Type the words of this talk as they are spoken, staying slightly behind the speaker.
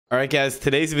All right, guys,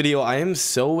 today's video, I am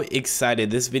so excited.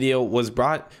 This video was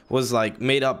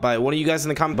made up by one of you guys in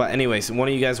the comment. But anyways, one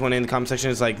of you guys went in the comment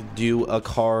section is like, do a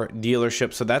car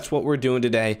dealership. So that's what we're doing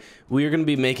today. We are going to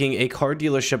be making a car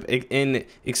dealership in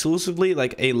exclusively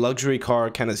like a luxury car,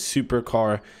 kind of super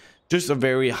car, just a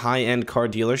very high-end car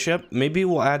dealership. Maybe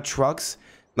we'll add trucks,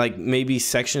 like maybe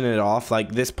section it off,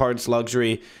 like this part's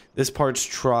luxury, this part's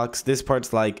trucks, this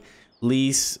part's like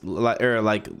lease or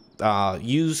like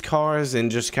used cars and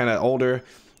just kind of older,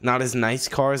 not as nice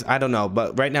cars. I don't know,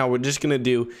 but right now we're just gonna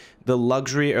do the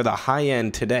luxury or the high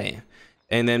end today,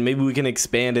 and then maybe we can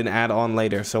expand and add on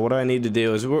later. So what I need to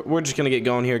do is we're just gonna get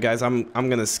going here, guys. I'm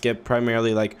gonna skip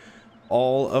primarily like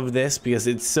all of this because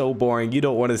it's so boring. You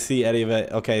don't want to see any of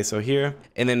it. Okay, so here,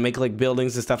 and then make like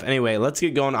buildings and stuff. Anyway, let's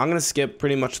get going. I'm gonna skip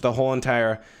pretty much the whole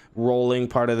entire rolling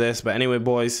part of this, but anyway,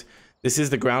 boys, this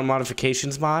is the ground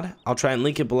modifications mod. I'll try and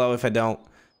link it below if I don't.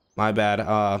 My bad.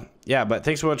 Yeah, but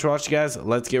thanks so much for watching, guys.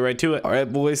 Let's get right to it. All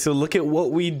right, boys, so look at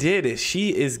what we did. She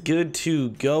is good to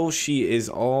go. She is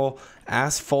all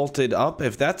asphalted up,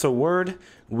 if that's a word.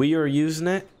 We are using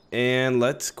it, and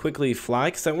let's quickly fly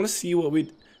because I want to see what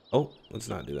we... Oh, let's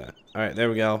not do that. All right,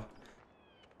 there we go.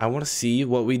 I want to see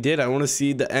what we did. I want to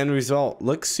see the end result.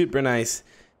 Looks super nice.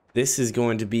 This is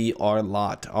going to be our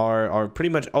lot, our pretty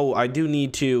much. Oh, I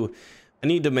need to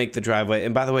make the driveway.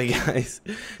 And by the way, guys,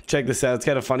 check this out. It's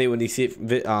kind of funny when you see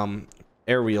it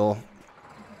aerial,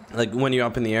 like when you're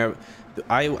up in the air.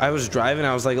 I was driving,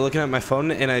 I was like looking at my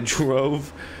phone, and I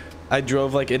drove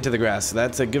like into the grass. So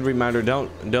that's a good reminder.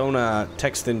 Don't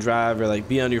text and drive, or like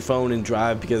be on your phone and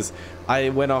drive, because I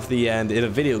went off the end in a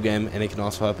video game, and it can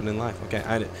also happen in life. Okay,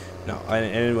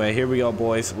 anyway, here we go,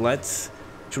 boys.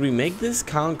 Should we make this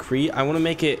concrete? I want to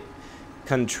make it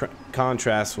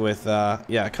contrast with,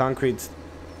 yeah, concrete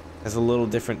has a little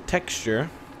different texture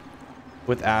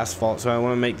with asphalt. So I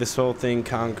want to make this whole thing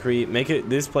concrete.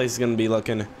 This place is going to be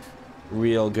looking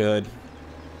real good.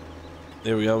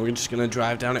 There we go. We're just going to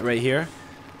drive down it right here.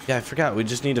 Yeah, I forgot. We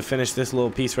just need to finish this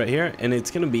little piece right here, and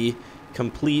it's going to be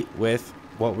complete with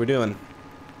what we're doing.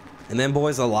 And then,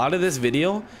 boys, a lot of this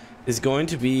video is going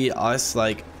to be us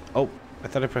like, oh, I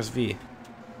thought I pressed V.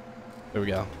 There we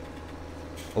go.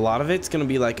 A lot of it's going to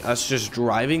be like us just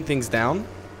driving things down,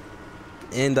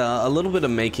 and a little bit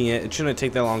of making it. It shouldn't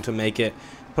take that long to make it.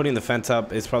 Putting the fence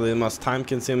up is probably the most time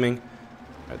consuming.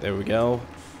 All right, there we go.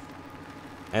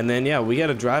 And then, yeah, we got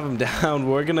to drive them down.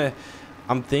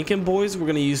 I'm thinking, boys, we're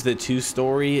going to use the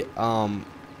two-story, the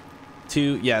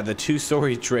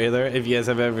two-story trailer. If you guys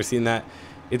have ever seen that,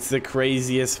 it's the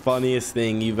craziest, funniest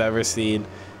thing you've ever seen.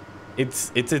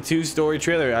 It's a two-story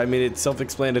trailer. I mean, it's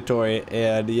self-explanatory,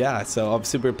 and yeah, so I'm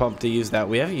super pumped to use that.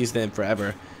 We haven't used it in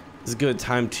forever. It's a good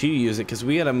time to use it because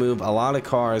we got to move a lot of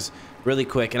cars really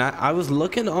quick. And I was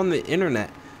looking on the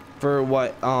internet for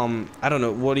what I don't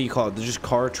know, what do you call it? They're just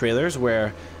car trailers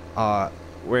where car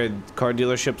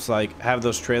dealerships like have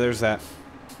those trailers that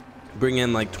bring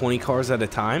in like 20 cars at a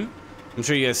time. I'm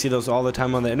sure you guys see those all the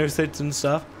time on the interstates and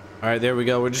stuff. All right, there we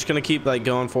go. We're just gonna keep like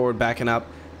going forward, backing up.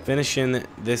 Finishing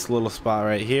this little spot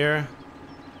right here.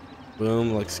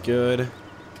 Boom, looks good.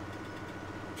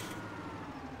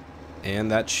 And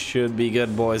that should be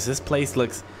good, boys. This place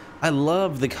looks, I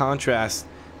love the contrast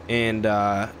and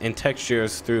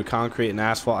textures through concrete and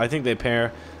asphalt. I think they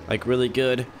pair like really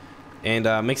good,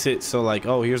 and makes it so like,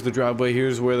 oh, here's the driveway,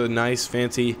 here's where the nice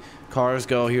fancy cars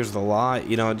go, here's the lot,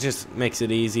 you know, it just makes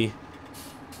it easy.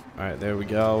 All right, there we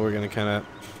go. We're gonna kind of,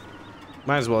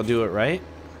 might as well do it right.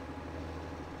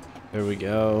 There we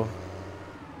go.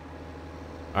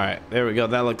 All right, there we go.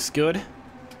 That looks good.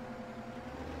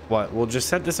 What? We'll just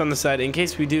set this on the side in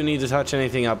case we do need to touch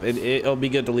anything up. It'll be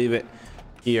good to leave it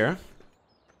here.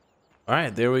 All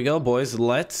right, there we go, boys.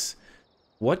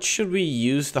 What should we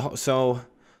use so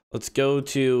let's go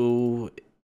to,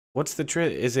 what's the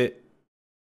trick? Is it,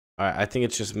 all right, I think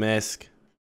it's just misc.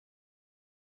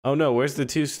 Oh no, where's the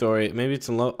two-story? Maybe it's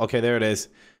a low, okay, there it is.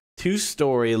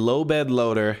 Two-story low bed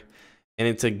loader. And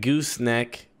it's a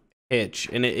gooseneck hitch,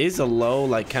 and it is a low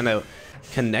like kind of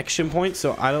connection point,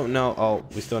 so I don't know. Oh,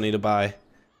 we still need to buy.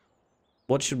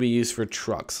 What should we use for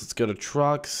trucks? Let's go to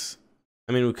trucks.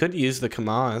 I mean, we could use the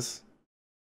Kamaz.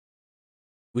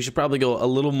 We should probably go a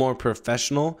little more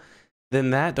professional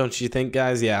than that, don't you think,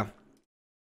 guys? Yeah,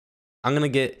 I'm gonna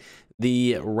get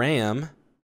the Ram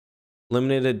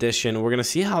limited edition. We're gonna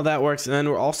see how that works, and then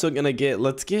we're also gonna get,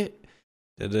 let's just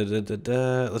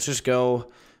go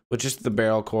with just the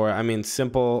barrel core. I mean,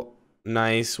 simple,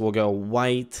 nice. We'll go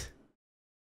white.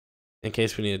 In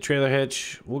case we need a trailer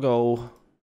hitch, we'll go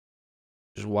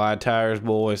just wide tires,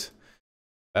 boys.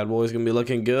 Bad boy's gonna be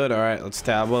looking good. All right, let's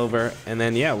tab over. And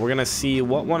then, yeah, we're gonna see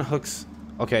what one hooks.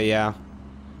 Okay, yeah.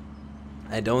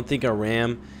 I don't think a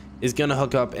Ram is gonna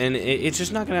hook up, and it's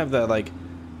just not gonna have that, like,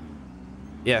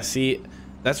 yeah, see,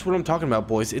 that's what I'm talking about,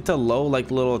 boys. It's a low,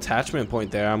 like, little attachment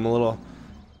point there. I'm a little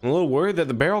worried that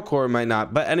the barrel core might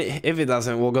not, but if it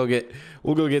doesn't, we'll go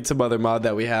get some other mod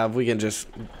that we have. We can just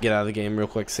get out of the game real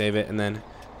quick, save it, and then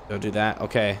go do that.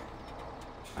 Okay,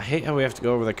 I hate how we have to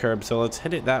go over the curb, so let's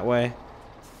hit it that way,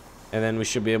 and then we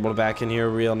should be able to back in here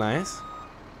real nice.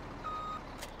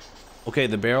 Okay,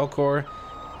 the barrel core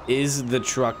is the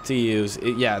truck to use.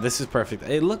 Yeah, this is perfect.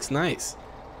 It looks nice.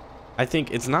 I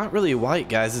think it's not really white,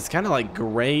 guys. It's kind of like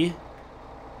grayish,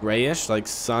 like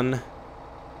sun.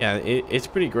 Yeah, it's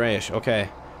pretty grayish. Okay,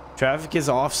 traffic is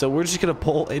off, so we're just gonna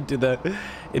pull into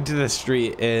the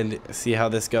street and see how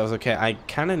this goes. Okay, I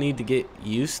kind of need to get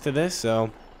used to this, so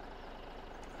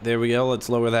there we go. Let's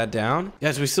lower that down,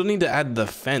 guys. We still need to add the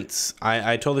fence.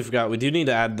 I totally forgot. We do need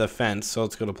to add the fence, so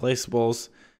let's go to placeables.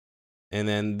 And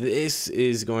then this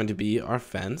is going to be our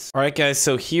fence. All right, guys,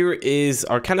 so here is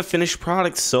our kind of finished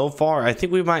product so far. I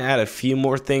think we might add a few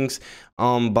more things,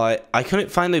 but I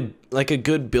couldn't find a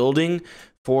good building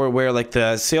for where like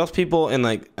the salespeople and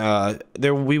like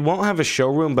we won't have a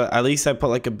showroom, but at least I put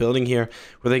like a building here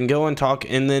where they can go and talk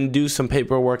and then do some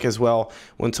paperwork as well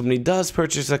when somebody does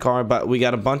purchase a car. But we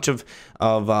got a bunch of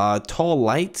tall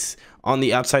lights on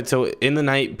the outside, so in the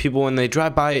night, people when they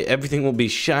drive by, everything will be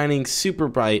shining super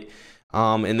bright.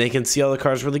 And they can see all the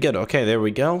cars really good. Okay, there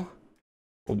we go.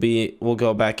 We'll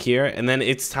go back here, and then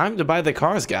it's time to buy the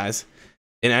cars, guys.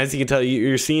 And as you can tell,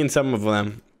 you're seeing some of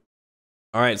them.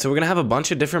 All right, so we're gonna have a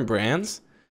bunch of different brands.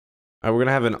 We're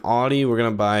gonna have an Audi. I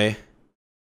want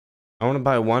to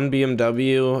buy one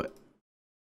BMW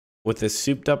with this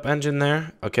souped-up engine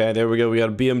there. Okay, there we go. We got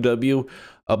a BMW,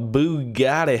 a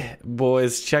Bugatti,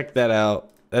 boys. Check that out.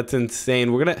 That's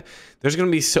insane. There's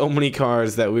gonna be so many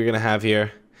cars that we're gonna have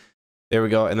here. There we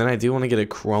go. And then I do want to get a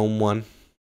chrome one.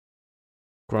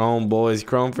 Chrome, boys.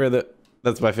 Chrome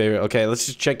that's my favorite. Okay, let's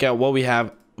just check out what we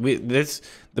have. The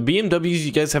BMWs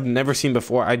you guys have never seen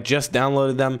before. I just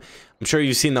downloaded them. I'm sure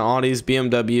you've seen the Audis,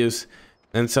 BMWs,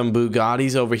 and some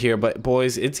Bugattis over here. But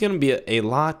boys, it's gonna be a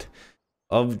lot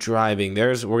of driving.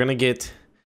 We're gonna get.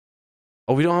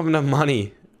 Oh, we don't have enough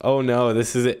money. Oh no,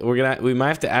 this is it. We might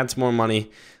have to add some more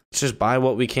money. Let's just buy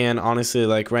what we can. Honestly,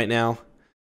 like right now,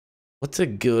 what's a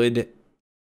good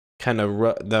kind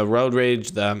of the road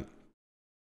rage, the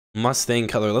Mustang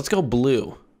color? Let's go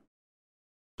blue.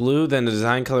 Blue, then the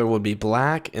design color would be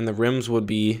black, and the rims would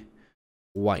be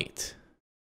white.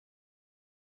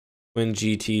 Twin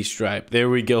GT stripe. There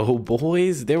we go,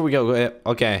 boys. There we go.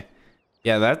 Okay.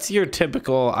 Yeah, that's your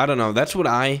typical, I don't know. That's what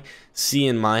I see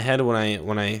in my head when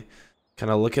I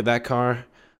kind of look at that car.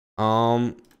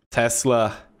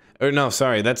 Tesla. Or no,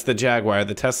 sorry, that's the Jaguar.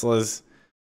 The Tesla's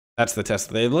That's the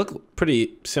Tesla. They look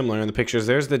pretty similar in the pictures.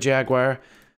 There's the Jaguar.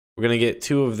 We're going to get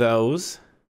two of those.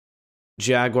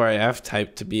 Jaguar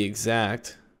F-Type to be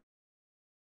exact.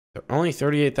 They're only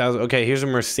 38,000. Okay, here's a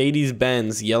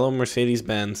Mercedes-Benz. Yellow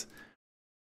Mercedes-Benz.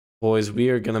 Boys, we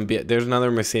are going to be... There's another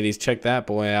Mercedes. Check that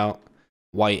boy out.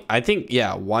 White. I think,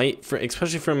 yeah, white.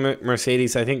 Especially for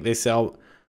Mercedes, I think they sell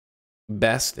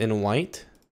best in white.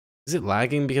 Is it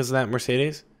lagging because of that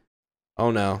Mercedes?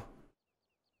 Oh, no.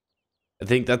 I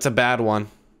think that's a bad one.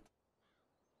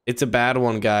 It's a bad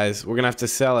one, guys. We're going to have to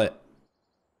sell it.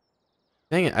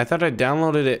 Dang it. I thought I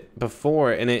downloaded it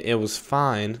before and it was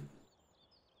fine.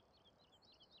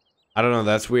 I don't know.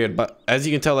 That's weird. But as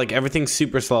you can tell, like, everything's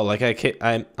super slow. Like,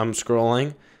 I'm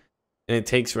scrolling and it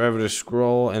takes forever to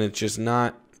scroll and it's just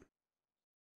not.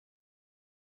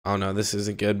 Oh, no. This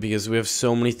isn't good because we have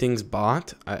so many things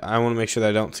bought. I want to make sure that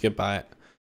I don't skip by it.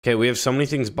 Okay. We have so many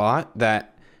things bought that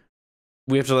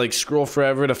we have to like scroll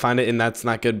forever to find it, and that's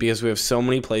not good because we have so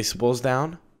many placeables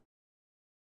down.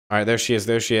 All right, there she is.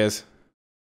 There she is.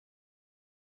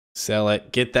 Sell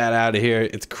it. Get that out of here.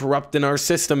 It's corrupting our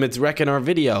system. It's wrecking our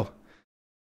video.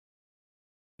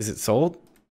 Is it sold?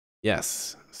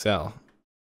 Yes. Sell.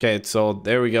 Okay, it's sold.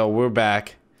 There we go. We're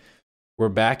back. We're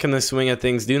back in the swing of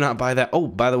things. Do not buy that. Oh,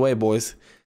 by the way, boys,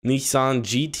 Nissan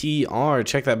GT-R.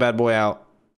 Check that bad boy out.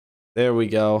 There we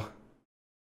go.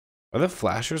 Are the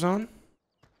flashers on?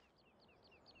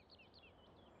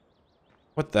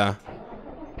 What the?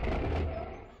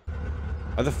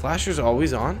 Are the flashers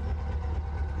always on?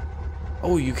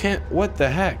 Oh, you can't. What the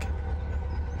heck?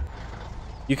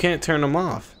 You can't turn them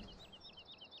off.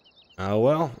 Oh,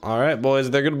 well. All right, boys.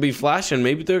 They're going to be flashing.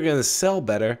 Maybe they're going to sell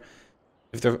better.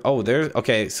 If they're... Oh, there's...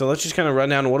 Okay, so let's just kind of run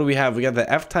down. What do we have? We got the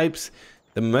F-Types,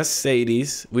 the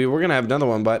Mercedes. We were going to have another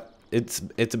one, but it's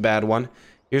a bad one.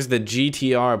 Here's the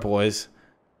GT-R, boys.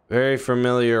 Very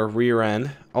familiar rear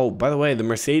end. Oh, by the way, the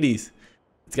Mercedes.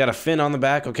 It's got a fin on the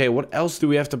back. Okay, what else do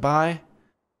we have to buy?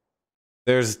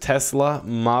 There's Tesla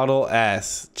Model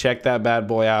S. Check that bad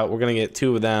boy out. We're going to get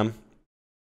 2 of them.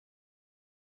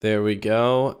 There we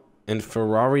go. And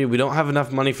Ferrari, we don't have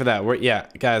enough money for that. Yeah,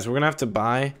 guys, we're going to have to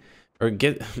buy or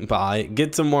get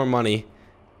some more money.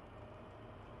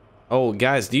 Oh,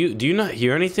 guys, do you not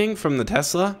hear anything from the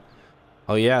Tesla?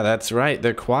 Oh, yeah, that's right.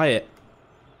 They're quiet.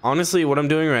 Honestly, what I'm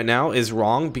doing right now is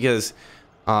wrong because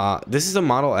this is a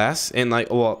Model S, and like,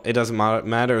 well, it doesn't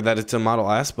matter that it's a Model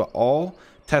S, but all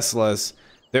Teslas,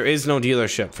 there is no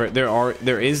dealership for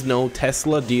there is no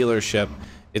Tesla dealership.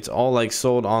 It's all like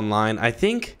sold online. I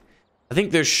think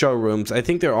there's showrooms. I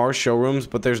think there are showrooms,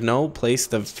 but there's no place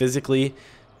to physically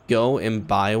go and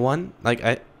buy one. Like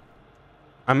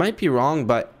I might be wrong,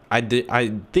 but I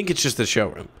think it's just a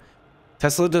showroom.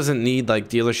 Tesla doesn't need like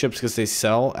dealerships because they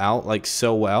sell out like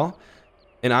so well.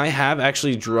 And I have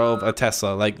actually drove a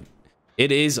Tesla. Like,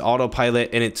 it is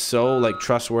autopilot and it's so like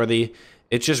trustworthy.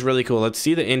 It's just really cool. Let's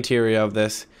see the interior of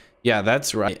this. Yeah,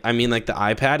 that's right. I mean, like the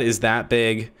iPad is that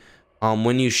big.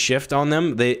 When you shift on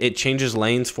them, it changes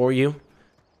lanes for you.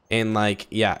 And like,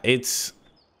 yeah,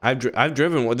 I've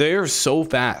driven. They're so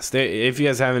fast. If you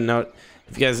guys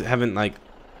haven't like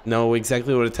know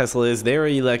exactly what a Tesla is, they're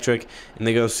electric and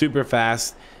they go super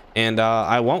fast. And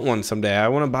I want one someday. I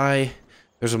want to buy.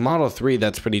 There's a Model 3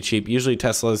 that's pretty cheap. Usually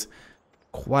Tesla's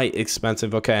quite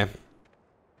expensive. Okay,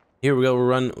 here we go.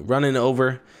 We're running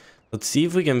over. Let's see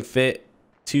if we can fit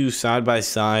 2 side by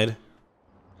side.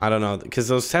 I don't know, because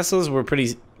those Teslas were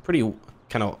pretty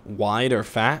kind of wide or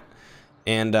fat.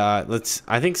 And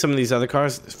I think some of these other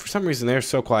cars, for some reason, they're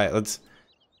so quiet. Let's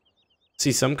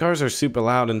see. Some cars are super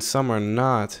loud and some are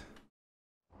not.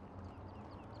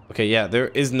 Okay, yeah, there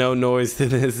is no noise to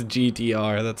this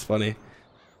GTR. That's funny.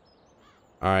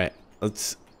 All right,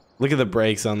 let's look at the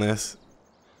brakes on this.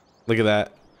 Look at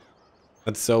that.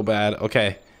 That's so bad.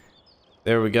 Okay,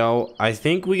 there we go. I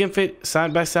think we can fit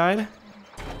side by side.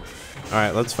 All right,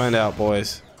 let's find out,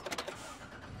 boys.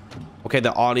 Okay,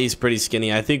 the Audi's pretty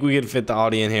skinny. I think we can fit the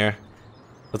Audi in here.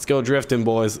 Let's go drifting,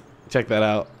 boys. Check that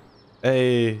out.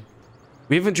 Hey,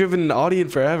 we haven't driven an Audi in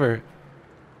forever.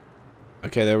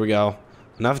 Okay, there we go.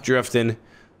 Enough drifting.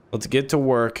 Let's get to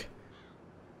work.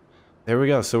 There we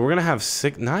go. So we're gonna have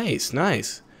 6. Nice.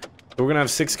 So we're gonna have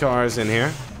 6 cars in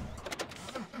here.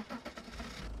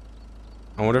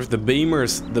 I wonder if the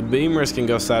Beamers can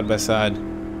go side by side.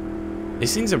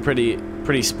 These things are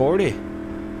pretty sporty.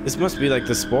 This must be like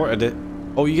the sport.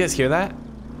 Oh, you guys hear that?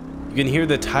 You can hear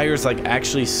the tires like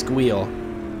actually squeal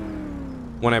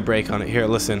when I brake on it. Here,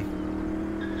 listen.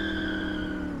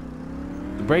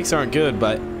 The brakes aren't good,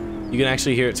 but you can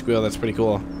actually hear it squeal. That's pretty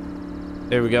cool.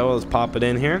 There we go. Let's pop it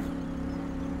in here.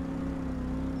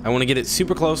 I want to get it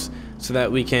super close so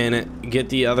that we can get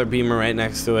the other Beamer right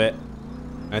next to it.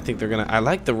 I think they're gonna. I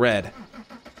like the red. All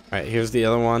right, here's the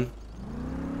other one.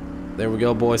 There we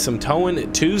go, boys. Some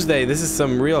towing Tuesday. This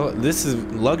is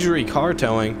luxury car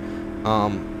towing.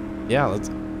 Yeah,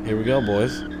 here we go,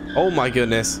 boys. Oh my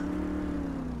goodness.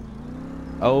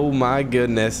 Oh my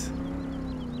goodness.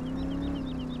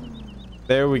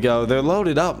 There we go. They're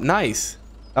loaded up. Nice.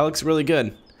 That looks really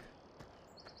good.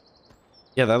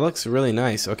 Yeah, that looks really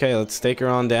nice. Okay, let's take her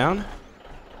on down.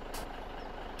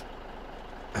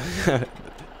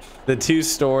 The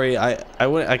 2-story, I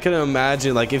couldn't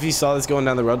imagine, like, if you saw this going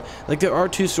down the road. Like, there are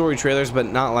 2-story trailers, but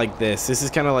not like this. This is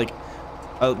kind of like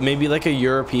maybe like a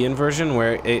European version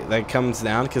where it like comes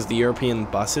down, because the European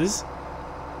buses,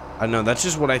 I don't know, that's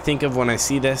just what I think of when I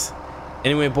see this.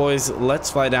 Anyway, boys, let's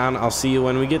fly down. I'll see you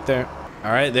when we get there.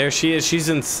 All right, there she is. She's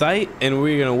in sight, and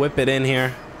we're gonna whip it in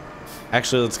here.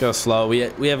 Actually, let's go slow. We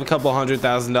have a couple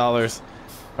 $100,000,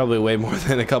 probably way more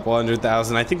than a couple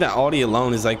 $100,000. I think that Audi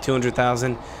alone is like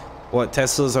 200,000. What,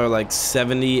 Teslas are like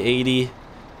 70, 80.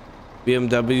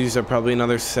 BMWs are probably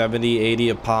another 70, 80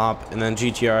 a pop, and then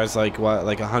GTR is like what,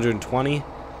 like 120.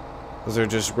 Those are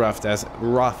just rough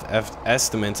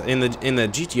estimates. In the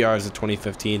GTR is a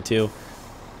 2015 too.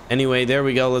 Anyway, there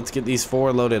we go. Let's get these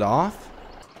 4 loaded off.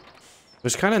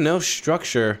 There's kind of no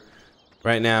structure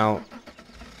right now.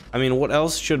 I mean, what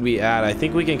else should we add? I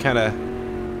think we can kind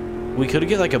of, we could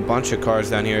get like a bunch of cars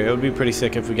down here. It would be pretty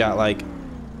sick if we got like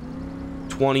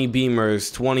 20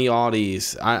 Beamers, 20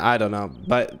 Audis. I don't know,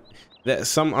 but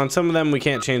on some of them we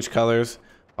can't change colors.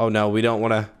 Oh no, we don't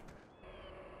want to.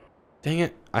 Dang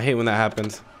it, I hate when that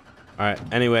happens. All right,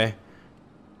 anyway,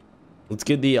 let's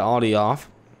get the Audi off.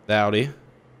 The Audi.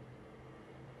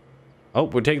 Oh,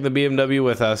 we're taking the BMW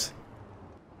with us.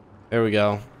 There we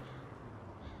go.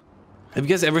 Have you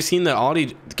guys ever seen the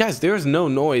Audi? Guys, there's no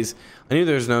noise. I knew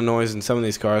there's no noise in some of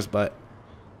these cars, but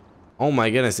oh my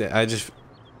goodness,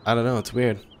 I don't know. It's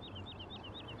weird.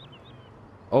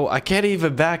 Oh, I can't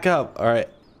even back up. All right.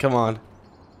 Come on.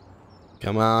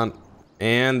 Come on.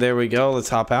 And there we go. Let's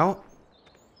hop out.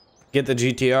 Get the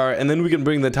GTR. And then we can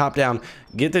bring the top down.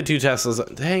 Get the 2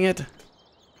 Teslas. Dang it.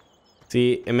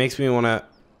 See, it makes me want to...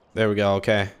 There we go.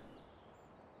 Okay.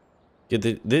 Get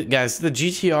the... Guys, the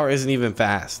GTR isn't even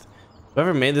fast.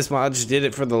 Whoever made this mod just did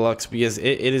it for the looks because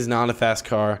it is not a fast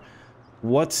car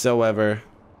whatsoever.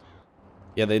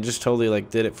 Yeah, they just totally like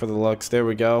did it for the looks. There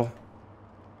we go.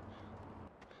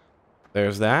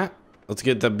 There's that. Let's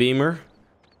get the Beamer.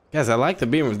 Guys, I like the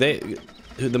Beamer.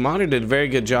 The modder did a very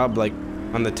good job like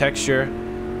on the texture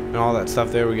and all that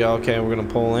stuff. There we go. Okay, we're gonna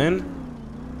pull in.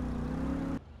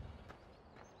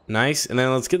 Nice. And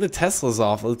then let's get the Teslas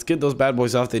off. Let's get those bad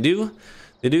boys off. They do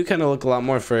kind of look a lot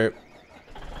more for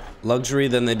luxury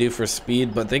than they do for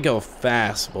speed, but they go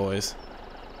fast, boys.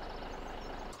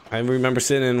 I remember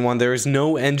sitting in one. There is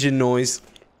no engine noise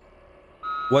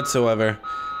whatsoever.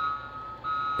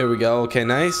 There we go. Okay,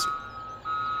 nice.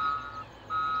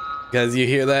 Guys, you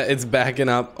hear that? It's backing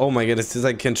up. Oh my goodness, it's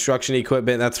like construction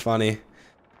equipment. That's funny.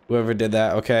 Whoever did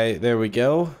that. Okay, there we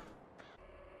go.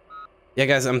 Yeah,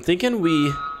 guys, I'm thinking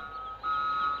we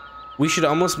should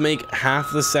almost make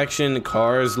half the section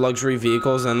cars, luxury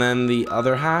vehicles, and then the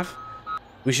other half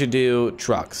we should do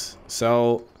trucks.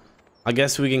 So I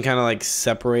guess we can kind of like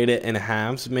separate it in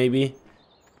halves, maybe.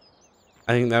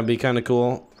 I think that'd be kind of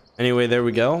cool. Anyway, there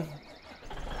we go.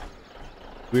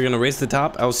 We're gonna race the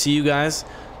top. I'll see you guys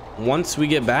once we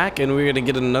get back, and we're gonna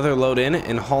get another load in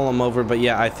and haul them over. But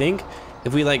yeah, I think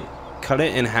if we like cut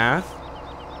it in half,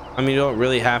 I mean, you don't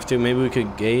really have to. Maybe we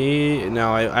could gate.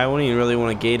 No, I wouldn't even really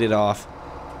want to gate it off.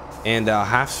 And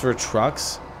halves for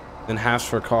trucks, and halves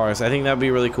for cars. I think that'd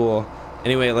be really cool.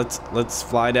 Anyway, let's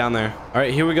fly down there. All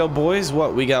right, here we go, boys.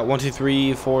 What we got? 1, 2,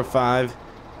 3, 4, 5,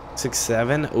 6,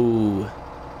 7. Ooh,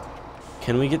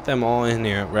 can we get them all in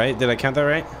here? Right? Did I count that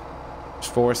right?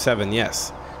 4, 7.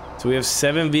 Yes. So we have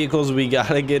 7 vehicles we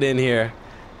gotta get in here.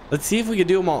 Let's see if we can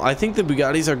do them all. I think the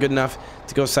Bugattis are good enough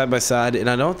to go side by side, and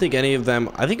I don't think any of them.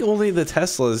 I think only the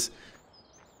Teslas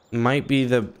might be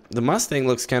the Mustang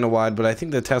looks kind of wide, but I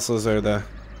think the Teslas are the.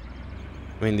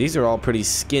 I mean, these are all pretty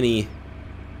skinny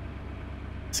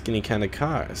kind of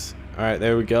cars. All right,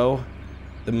 there we go.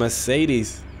 The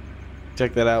Mercedes.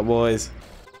 Check that out, boys.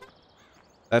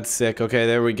 That's sick. Okay,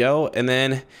 there we go. And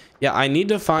then, yeah, I need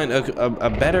to find a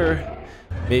better.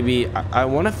 Maybe I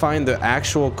want to find the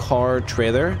actual car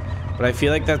trailer, but I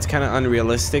feel like that's kind of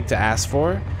unrealistic to ask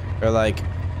for, or like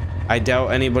I doubt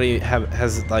anybody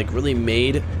has like really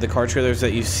made the car trailers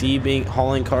that you see being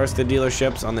hauling cars to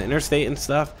dealerships on the interstate and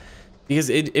stuff, because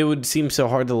it would seem so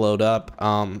hard to load up.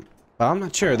 But I'm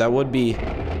not sure. That would be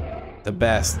the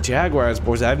best. Jaguars,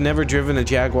 boys. I've never driven a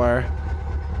Jaguar,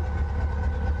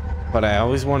 but I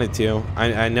always wanted to.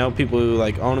 I know people who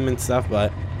like own them and stuff,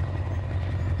 but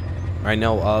I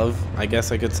know of, I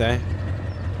guess I could say.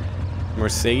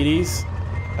 Mercedes.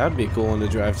 That'd be a cool one to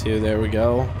drive too. There we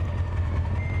go.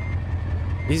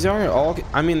 These are all,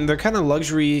 I mean, they're kind of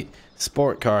luxury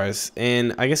sport cars,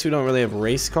 and I guess we don't really have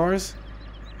race cars.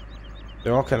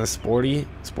 They're all kind of sporty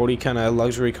kind of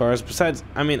luxury cars. Besides,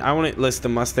 I mean, I wouldn't list the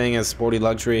Mustang as sporty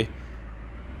luxury.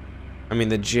 I mean,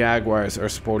 the Jaguars are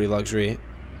sporty luxury.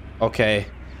 Okay.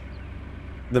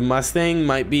 The Mustang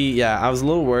might be, yeah, I was a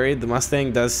little worried. The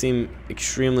Mustang does seem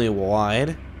extremely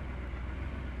wide.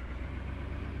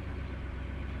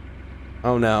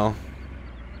 Oh no.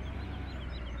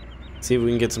 See if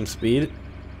we can get some speed.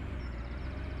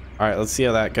 Alright, let's see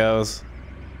how that goes.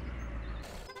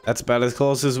 That's about as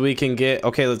close as we can get.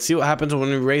 Okay, let's see what happens when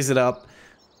we raise it up.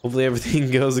 Hopefully everything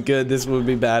goes good. This would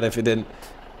be bad if it didn't.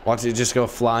 Watch it just go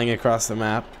flying across the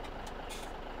map.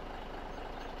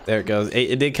 There it goes.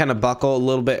 It did kind of buckle a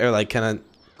little bit, or like kind of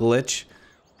glitch.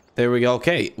 There we go.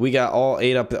 Okay, we got all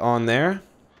 8 up on there,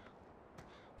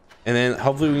 and then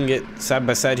hopefully we can get side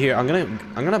by side here. I'm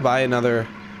gonna buy another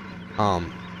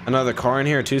car in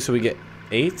here too, so we get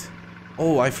 8.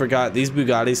 Oh, I forgot. These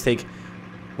Bugattis take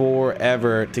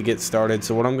forever to get started.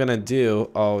 So what I'm gonna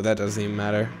do? Oh, that doesn't even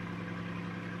matter.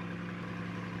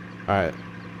 All right.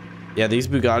 Yeah, these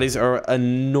Bugattis are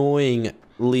annoying.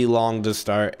 Long to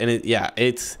start, and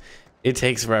it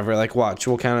takes forever. Like, watch,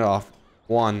 we'll count it off.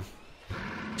 1,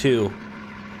 2,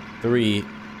 3,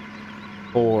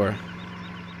 4,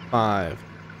 5,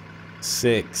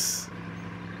 6.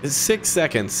 It's 6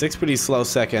 seconds. 6 pretty slow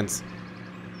seconds,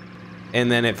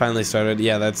 and then it finally started.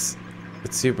 Yeah, it's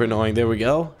super annoying. There we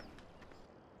go.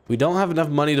 We don't have enough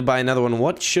money to buy another one.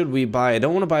 What should we buy? I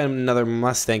don't want to buy another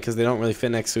Mustang because they don't really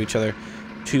fit next to each other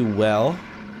too well.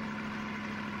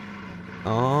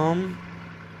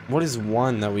 What is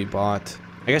one that we bought?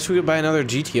 I guess we could buy another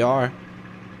GTR.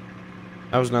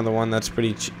 That was another one that's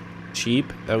pretty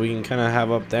cheap that we can kind of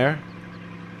have up there.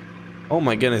 Oh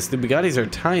my goodness, the Bugattis are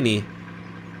tiny.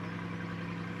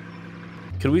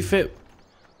 Could we fit?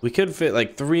 We could fit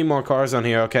like 3 more cars on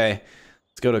here. Okay,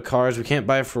 let's go to cars. We can't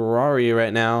buy a Ferrari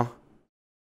right now.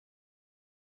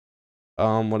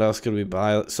 What else could we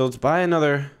buy? So let's buy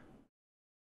another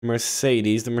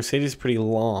Mercedes. The Mercedes is pretty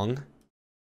long.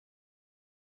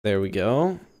 There we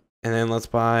go. And then let's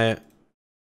buy,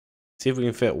 see if we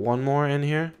can fit one more in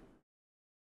here.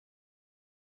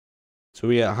 So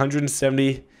we got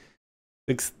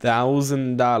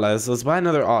 $176,000. Let's buy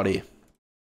another Audi.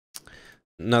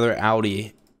 Another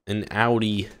Audi. An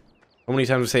Audi. How many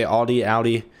times we say Audi,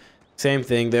 Audi? Same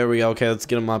thing. There we go. Okay, let's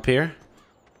get them up here.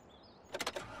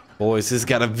 Boys, this has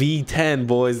got a V10,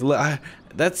 boys.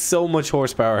 That's so much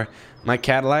horsepower. My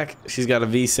Cadillac, she's got a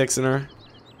V6 in her.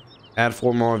 Add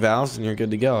 4 more valves and you're good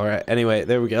to go. All right. Anyway,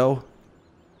 there we go.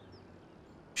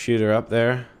 Shoot her up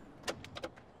there.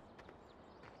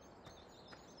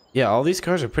 Yeah, all these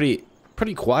cars are pretty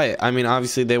quiet. I mean,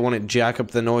 obviously they wouldn't jack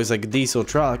up the noise like diesel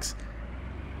trucks.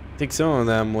 I think some of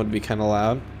them would be kind of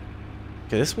loud.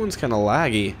 Okay, this one's kind of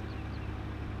laggy.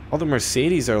 All the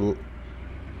Mercedes are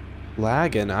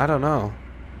lagging. I don't know.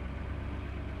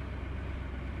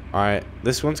 All right,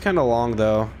 this one's kind of long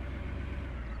though.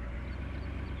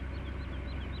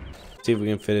 See if we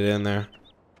can fit it in there.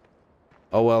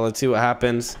 Oh well, let's see what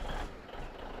happens.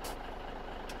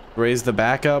 Raise the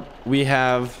backup. We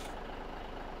have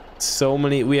so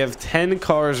many. We have 10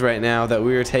 cars right now that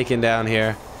we are taking down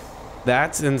here.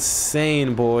 That's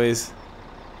insane, boys.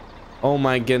 Oh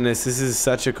my goodness, this is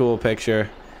such a cool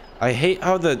picture. I hate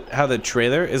how the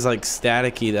trailer is like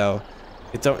staticky though.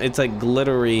 It's like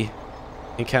glittery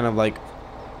and kind of like,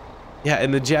 yeah,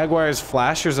 and the Jaguar's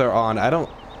flashers are on. I don't,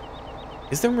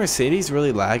 is the Mercedes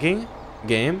really lagging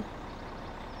game?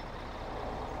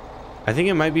 I think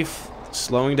it might be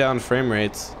slowing down frame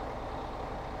rates.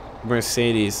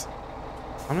 Mercedes,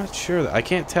 I'm not sure. I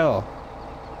can't tell.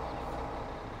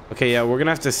 Okay, yeah, we're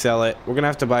gonna have to sell it. We're gonna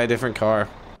have to buy a different car.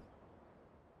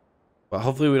 But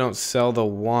hopefully we don't sell the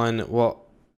one. Well,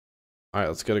 all right,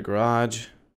 let's go to garage.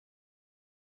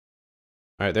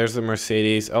 All right, there's the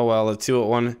Mercedes. Oh well, let's see what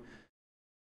one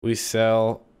we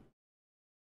sell.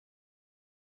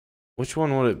 Which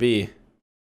one would it be?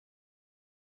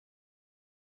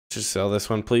 Just sell this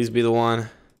one. Please be the one.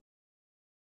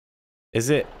 Is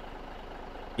it?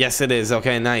 Yes, it is.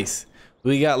 Okay, nice.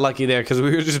 We got lucky there because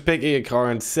we were just picking a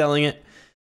car and selling it.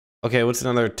 Okay, what's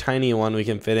another tiny one we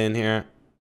can fit in here?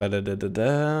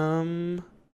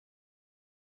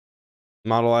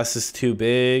 Model S is too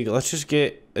big. Let's just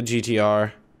get a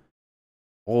GTR.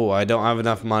 Oh, I don't have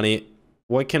enough money.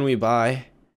 What can we buy?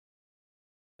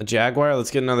 A Jaguar?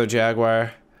 Let's get another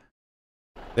Jaguar.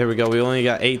 There we go. We only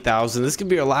got 8,000. This could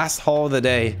be our last haul of the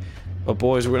day. But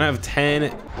boys, we're gonna have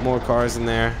 10 more cars in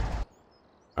there.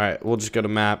 All right, we'll just go to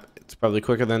map. It's probably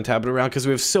quicker than tapping around because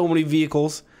we have so many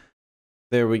vehicles.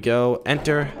 There we go.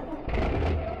 Enter.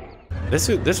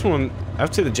 This one, I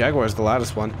would say the Jaguar is the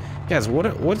loudest one. Guys,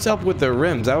 what's up with the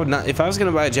rims? I would not, if I was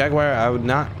gonna buy a Jaguar, I would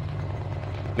not.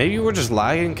 Maybe we're just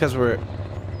lagging because we're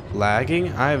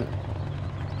lagging.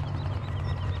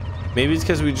 Maybe it's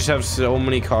because we just have so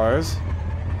many cars.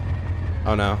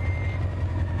 Oh no.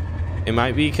 It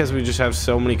might be because we just have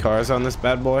so many cars on this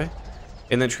bad boy.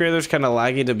 And the trailer's kind of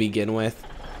laggy to begin with.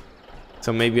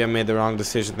 So maybe I made the wrong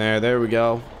decision there. There we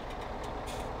go.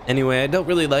 Anyway, I don't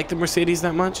really like the Mercedes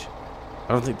that much.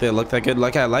 I don't think they look that good.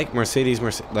 Like, I like Mercedes,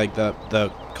 like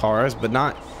the cars, but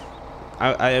not.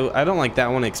 I don't like that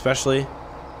one especially.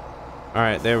 All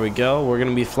right, there we go. We're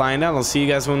gonna be flying down. I'll see you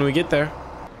guys when we get there.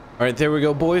 All right, there we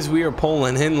go, boys. We are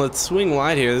pulling in. Let's swing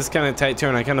wide here. This is kind of tight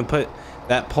turn. I kind of put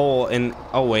that pole in.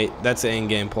 Oh wait, that's an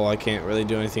in-game pole. I can't really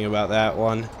do anything about that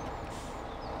one.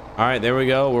 All right, there we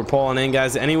go. We're pulling in,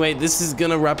 guys. Anyway, this is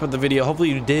gonna wrap up the video.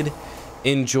 Hopefully you did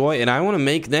enjoy, and I want to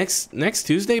make next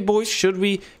Tuesday, boys. Should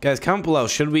we, guys, comment below,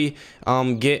 should we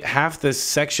get half this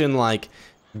section like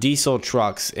diesel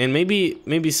trucks, and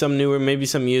maybe some newer, maybe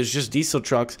some used, just diesel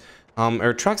trucks,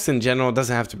 or trucks in general. It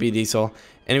doesn't have to be diesel.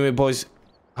 Anyway, boys,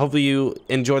 hopefully you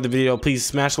enjoyed the video. Please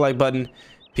smash the like button.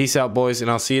 Peace out, boys,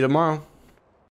 and I'll see you tomorrow.